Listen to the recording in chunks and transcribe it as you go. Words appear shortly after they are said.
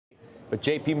But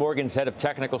JPMorgan's head of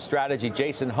technical strategy,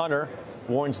 Jason Hunter,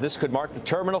 warns this could mark the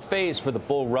terminal phase for the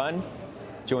bull run.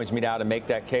 Joins me now to make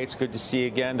that case. Good to see you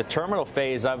again. The terminal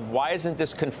phase, why isn't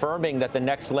this confirming that the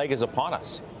next leg is upon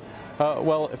us?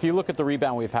 Well, if you look at the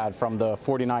rebound we've had from the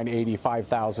 49.80,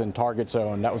 5,000 target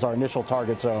zone, that was our initial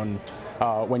target zone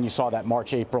when you saw that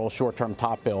March-April short-term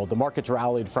top build. The market's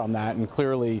rallied from that, and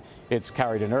clearly it's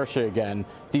carried inertia again.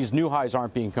 These new highs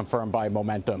aren't being confirmed by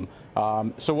momentum.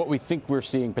 So what we think we're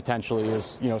seeing potentially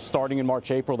is, starting in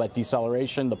March-April, that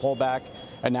deceleration, the pullback,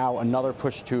 and now another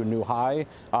push to a new high.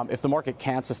 If the market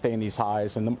can't sustain these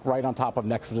highs, and right on top of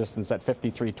next resistance at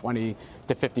 53.20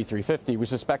 to 53.50, we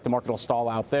suspect the market will stall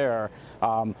out there.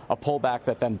 A pullback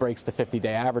that then breaks the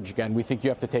 50-day average again. We think you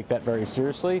have to take that very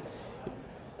seriously.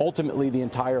 Ultimately, the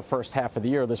entire first half of the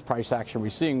year, this price action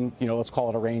we're seeing, let's call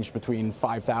it a range between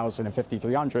 5,000 and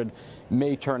 5,300,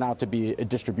 may turn out to be a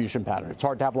distribution pattern. It's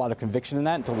hard to have a lot of conviction in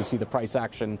that until we see the price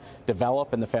action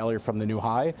develop and the failure from the new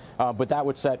high. But that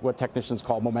would set what technicians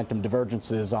call momentum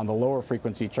divergences on the lower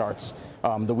frequency charts,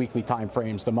 the weekly time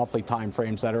frames, the monthly time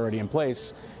frames that are already in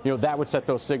place. That would set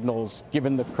those signals,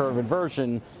 given the curve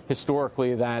inversion,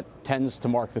 historically, that tends to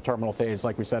mark the terminal phase,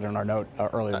 like we said in our note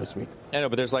earlier this week. I know,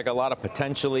 but there's like a lot of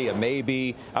potential. A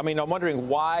maybe. I mean, I'm wondering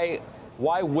why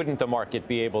wouldn't the market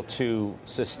be able to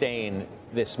sustain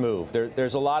this move?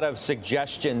 There's a lot of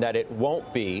suggestion that it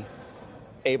won't be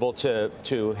able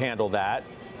to handle that.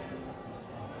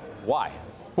 Why?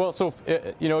 Well, so,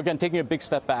 again, taking a big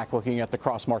step back, looking at the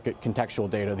cross-market contextual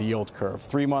data, the yield curve,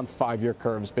 3-month, 5-year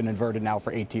curve has been inverted now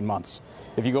for 18 months.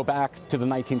 If you go back to the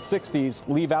 1960s,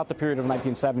 leave out the period of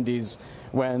 1970s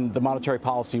when the monetary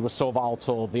policy was so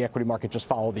volatile, the equity market just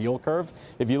followed the yield curve.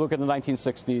 If you look at the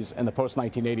 1960s and the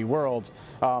post-1980 world,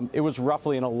 it was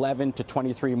roughly an 11 to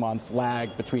 23-month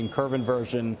lag between curve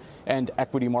inversion and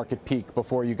equity market peak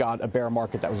before you got a bear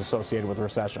market that was associated with a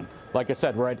recession. Like I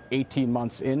said, we're at 18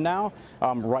 months in now,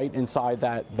 right inside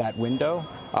that window.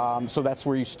 So that's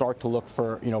where you start to look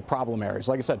for, problem areas.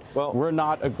 Like I said, we're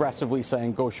not aggressively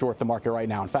saying go short the market right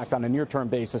now. In fact, on a near-term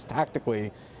basis,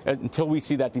 tactically, until we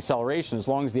see that deceleration, as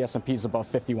long as the S&P is above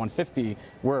 5150,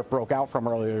 where it broke out from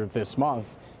earlier this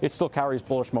month, it still carries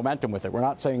bullish momentum with it. We're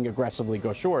not saying aggressively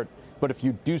go short, but if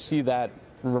you do see that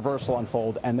reversal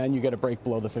unfold and then you get a break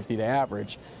below the 50-day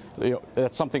average,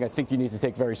 that's something I think you need to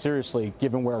take very seriously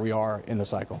given where we are in the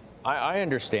cycle. I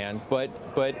understand, but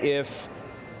if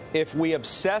we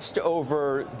obsessed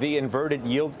over the inverted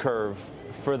yield curve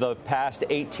for the past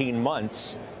 18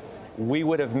 months, we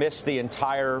would have missed the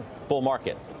entire bull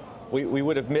market. We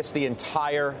would have missed the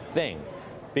entire thing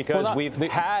because we've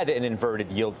had an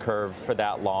inverted yield curve for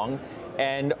that long.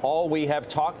 And all we have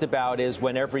talked about is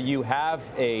whenever you have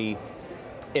a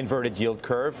inverted yield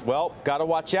curve, well, got to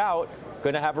watch out.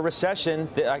 Going to have a recession.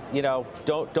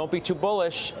 Don't be too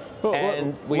bullish.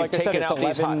 And we've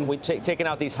taken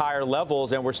out these higher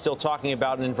levels, and we're still talking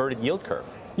about an inverted yield curve.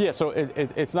 Yeah, so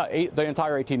it's not the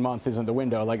entire 18 month isn't the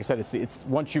window. Like I said, it's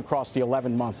once you cross the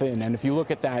 11 month in, and if you look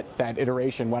at that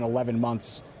iteration when 11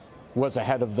 months was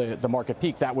ahead of the market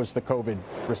peak, that was the COVID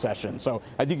recession. So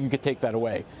I think you could take that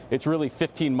away. It's really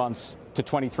 15 months to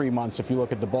 23 months if you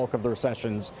look at the bulk of the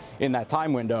recessions in that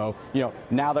time window.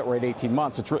 Now that we're at 18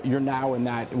 months, you're now in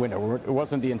that window. It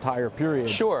wasn't the entire period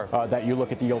that you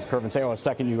look at the yield curve and say, a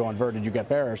second you go inverted, you get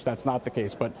bearish. That's not the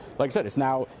case. But like I said, it's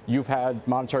now you've had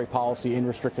monetary policy in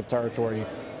restrictive territory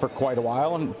for quite a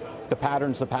while, and the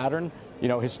pattern's the pattern.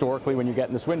 Historically, when you get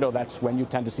in this window, that's when you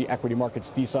tend to see equity markets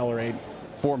decelerate,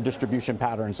 form distribution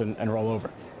patterns, and roll over.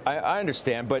 I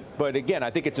understand, but again, I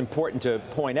think it's important to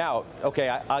point out, okay,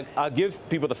 I'll give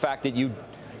people the fact that you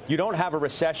don't have a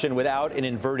recession without an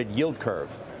inverted yield curve.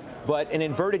 But an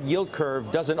inverted yield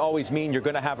curve doesn't always mean you're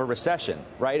going to have a recession,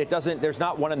 right? It doesn't. There's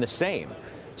not one and the same.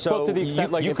 So to the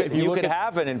extent, you could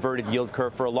have an inverted yield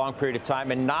curve for a long period of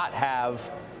time and not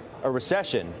have a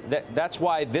recession. That's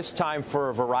why this time, for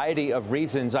a variety of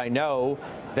reasons, I know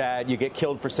that you get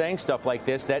killed for saying stuff like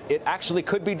this, that it actually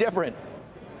could be different.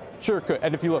 Sure, it could.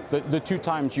 And if you look, the two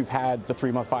times you've had the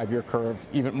 3-month, 5-year curve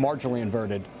even marginally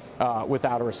inverted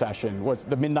without a recession was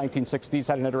the mid-1960s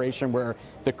had an iteration where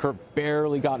the curve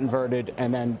barely got inverted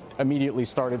and then immediately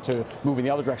started to move in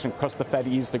the other direction because the Fed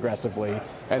eased aggressively.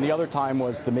 And the other time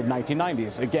was the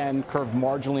mid-1990s. Again, curve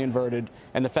marginally inverted,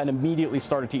 and the Fed immediately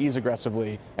started to ease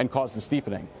aggressively and caused the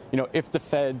steepening. If the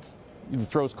Fed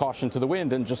throws caution to the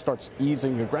wind and just starts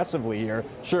easing aggressively here,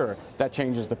 sure, that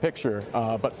changes the picture.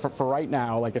 But for right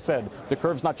now, like I said, the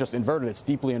curve's not just inverted, it's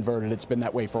deeply inverted. It's been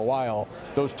that way for a while.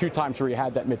 Those two times where you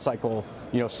had that mid-cycle,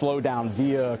 slowdown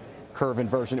via curve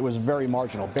inversion. It was very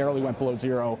marginal, barely went below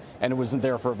zero, and it wasn't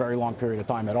there for a very long period of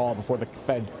time at all before the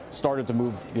Fed started to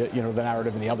move, the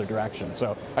narrative in the other direction.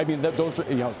 So, I mean, those,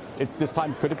 this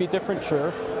time, could it be different?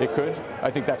 Sure, it could.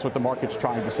 I think that's what the market's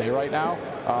trying to say right now.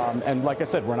 And like I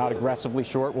said, we're not aggressively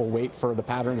short. We'll wait for the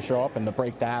pattern to show up and the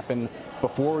break to happen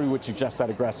before we would suggest that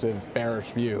aggressive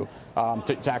bearish view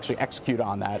to actually execute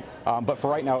on that. But for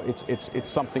right now, it's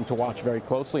something to watch very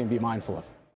closely and be mindful of.